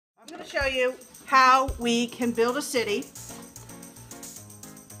going to show you how we can build a city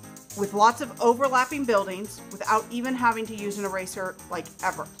with lots of overlapping buildings without even having to use an eraser, like,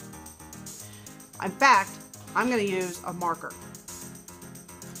 ever. In fact, I'm going to use a marker.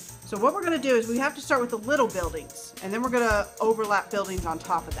 So what we're going to do is we have to start with the little buildings, and then we're going to overlap buildings on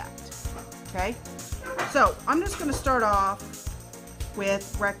top of that. Okay? So I'm just going to start off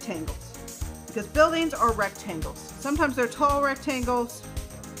with rectangles, because buildings are rectangles. Sometimes they're tall rectangles,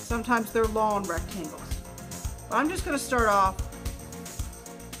 sometimes they're long rectangles. But I'm just going to start off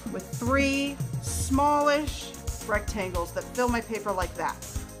with 3 smallish rectangles that fill my paper like that.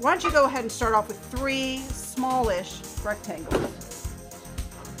 Why don't you go ahead and start off with 3 smallish rectangles.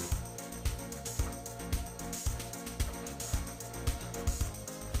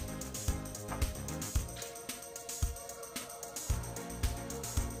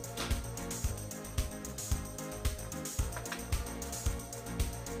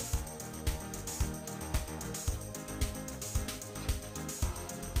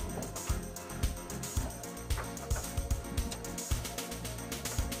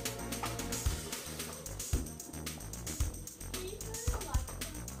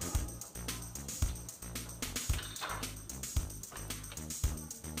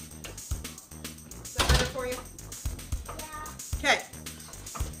 For you? Yeah. Okay.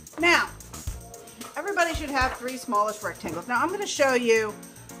 Now, everybody should have 3 smallish rectangles. Now, I'm going to show you,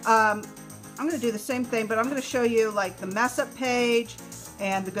 I'm going to do the same thing, but I'm going to show you like the mess up page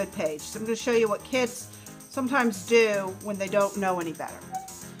and the good page. So I'm going to show you what kids sometimes do when they don't know any better.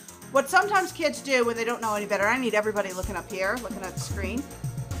 What sometimes kids do when they don't know any better, I need everybody looking up here, looking at the screen,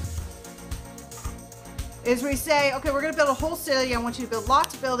 is we say, okay, we're going to build a whole city. I want you to build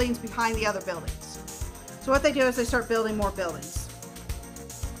lots of buildings behind the other buildings. So what they do is they start building more buildings.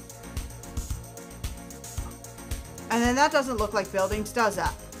 And then that doesn't look like buildings, does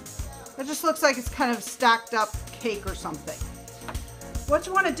that? It just looks like it's kind of stacked up cake or something. What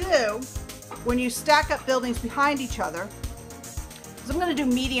you want to do when you stack up buildings behind each other is, I'm going to do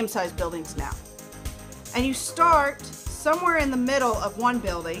medium-sized buildings now. And you start somewhere in the middle of one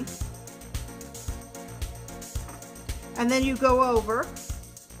building, and then you go over,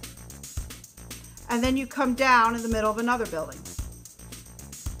 and then you come down in the middle of another building.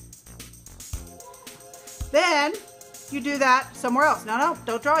 Then you do that somewhere else. No,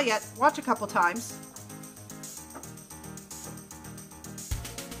 don't draw yet. Watch a couple times.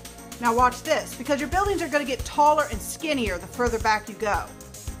 Now watch this, because your buildings are going to get taller and skinnier the further back you go.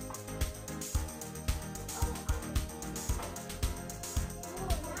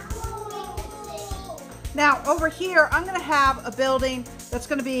 Now over here, I'm going to have a building that's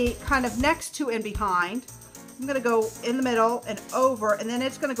going to be kind of next to and behind. I'm going to go in the middle and over, and then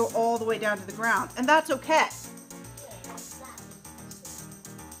it's going to go all the way down to the ground, and that's okay.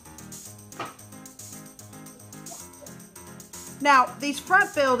 Now these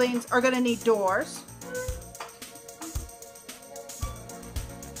front buildings are going to need doors,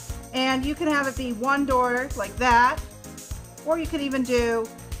 and you can have it be one door like that, or you could even do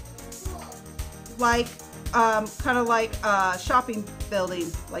like kind of like a shopping building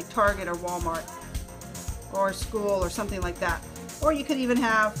like Target or Walmart or a school or something like that. Or you could even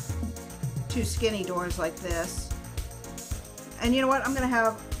have 2 skinny doors like this. And you know what? I'm going to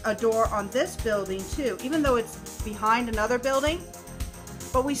have a door on this building too, even though it's behind another building,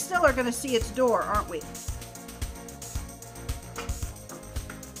 but we still are going to see its door, aren't we?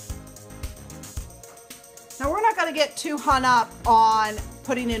 Now we're not going to get too hung up on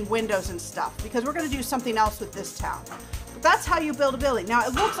putting in windows and stuff, because we're going to do something else with this town. But that's how you build a building. Now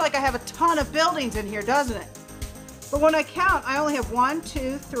it looks like I have a ton of buildings in here, doesn't it? But when I count, I only have 1,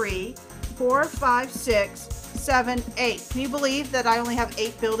 2, 3, 4, 5, 6, 7, 8. Can you believe that I only have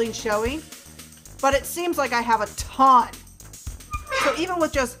 8 buildings showing? But it seems like I have a ton. So even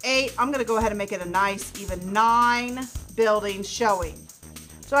with just 8, I'm going to go ahead and make it a nice even 9 buildings showing.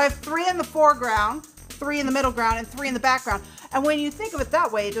 So I have 3 in the foreground, 3 in the middle ground, and 3 in the background. And when you think of it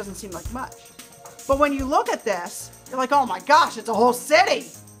that way, it doesn't seem like much. But when you look at this, you're like, oh my gosh, it's a whole city.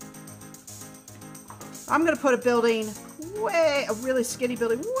 I'm going to put a building a really skinny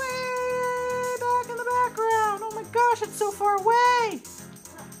building way back in the background. Oh my gosh, it's so far away.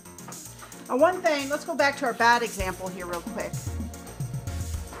 Now one thing, let's go back to our bad example here real quick.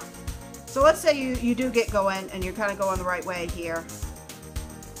 So let's say you do get going and you're kind of going the right way here.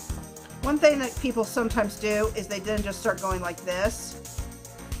 One thing that people sometimes do is they then just start going like this.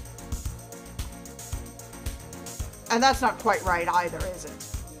 And that's not quite right either, is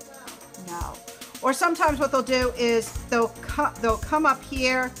it? No. Or sometimes what they'll do is they'll come up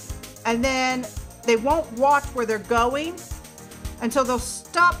here and then they won't watch where they're going, and so they'll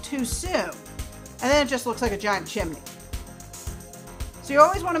stop too soon. And then it just looks like a giant chimney. So you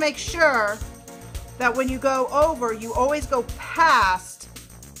always want to make sure that when you go over, you always go past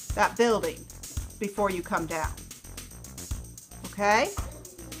that building before you come down. Okay?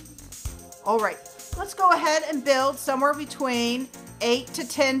 All right, let's go ahead and build somewhere between 8 to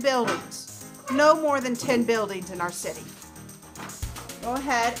 10 buildings. No more than 10 buildings in our city. Go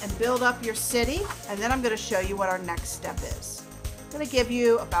ahead and build up your city, and then I'm going to show you what our next step is. I'm going to give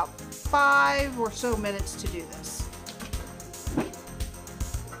you about 5 or so minutes to do this.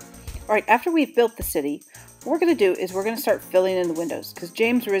 All right, after we've built the city, what we're going to do is we're going to start filling in the windows, because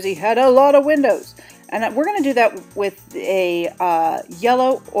James Rizzi had a lot of windows. And we're going to do that with a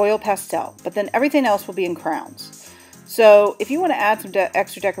yellow oil pastel, but then everything else will be in crowns. So if you want to add some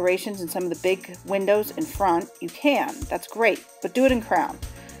extra decorations in some of the big windows in front, you can. That's great, but do it in crown.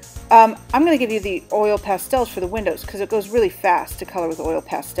 I'm going to give you the oil pastels for the windows because it goes really fast to color with oil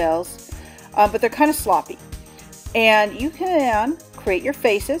pastels, but they're kind of sloppy. And you can create your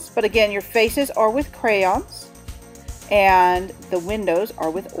faces, but again, your faces are with crayons and the windows are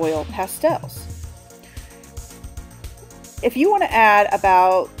with oil pastels. If you want to add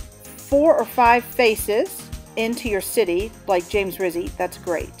about 4 or 5 faces into your city, like James Rizzi, that's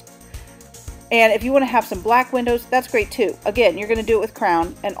great. And if you want to have some black windows, that's great too. Again, you're going to do it with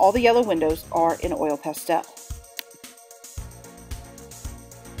crown, and all the yellow windows are in oil pastel.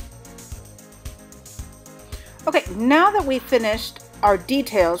 Okay, now that we've finished our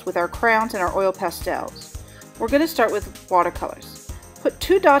details with our crowns and our oil pastels, we're going to start with watercolors. Put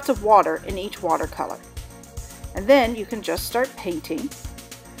 2 dots of water in each watercolor. And then you can just start painting.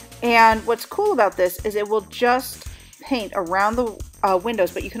 And what's cool about this is it will just paint around the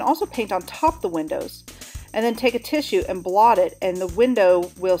windows, but you can also paint on top of the windows and then take a tissue and blot it, and the window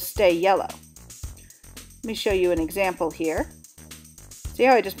will stay yellow. Let me show you an example here. See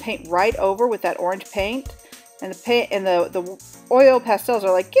how I just paint right over with that orange paint? And the oil pastels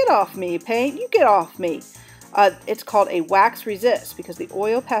are like, get off me, paint, you get off me. It's called a wax resist because the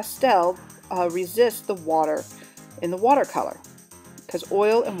oil pastel resists the water in the watercolor, because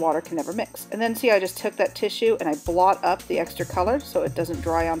oil and water can never mix. And then see, I just took that tissue and I blot up the extra color so it doesn't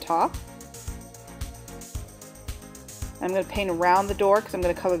dry on top. I'm going to paint around the door because I'm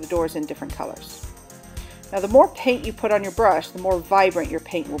going to color the doors in different colors. Now the more paint you put on your brush, the more vibrant your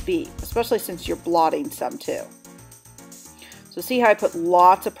paint will be, especially since you're blotting some too. So see how I put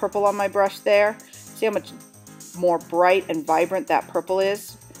lots of purple on my brush there? See how much more bright and vibrant that purple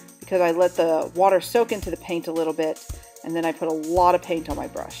is? Because I let the water soak into the paint a little bit, and then I put a lot of paint on my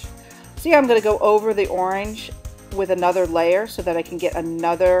brush. See, I'm going to go over the orange with another layer so that I can get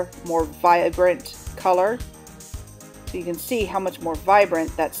another more vibrant color. So you can see how much more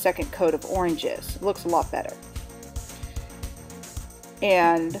vibrant that second coat of orange is. It looks a lot better.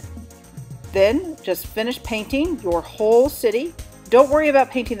 And then just finish painting your whole city. Don't worry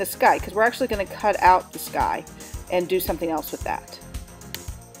about painting the sky because we're actually going to cut out the sky and do something else with that.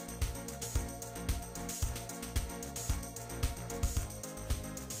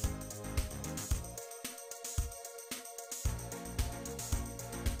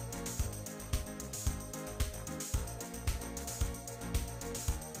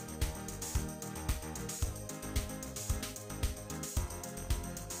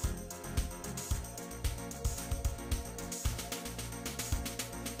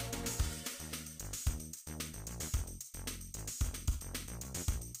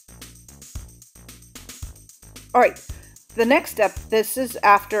 Alright, the next step, this is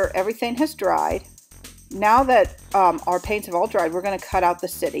after everything has dried. Now that our paints have all dried, we're going to cut out the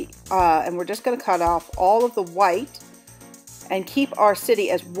city. And we're just going to cut off all of the white and keep our city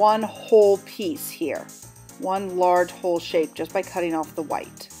as one whole piece here. One large whole shape just by cutting off the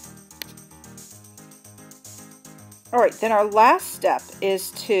white. Alright, then our last step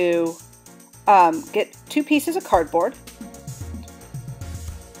is to get 2 pieces of cardboard.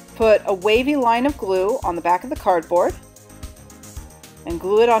 Put a wavy line of glue on the back of the cardboard and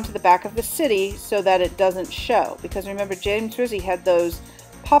glue it onto the back of the city so that it doesn't show. Because remember, James Rizzi had those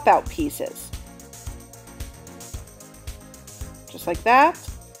pop-out pieces. Just like that.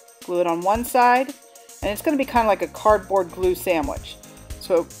 Glue it on one side. And it's going to be kind of like a cardboard glue sandwich.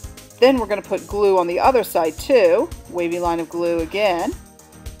 So then we're going to put glue on the other side too. Wavy line of glue again.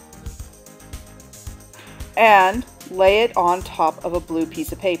 And lay it on top of a blue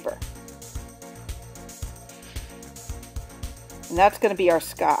piece of paper. And that's going to be our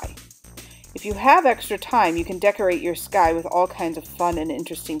sky. If you have extra time, you can decorate your sky with all kinds of fun and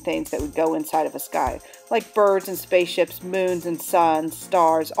interesting things that would go inside of a sky, like birds and spaceships, moons and suns,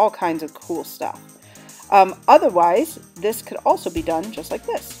 stars, all kinds of cool stuff. Otherwise, this could also be done just like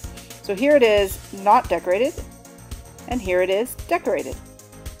this. So here it is not decorated, and here it is decorated.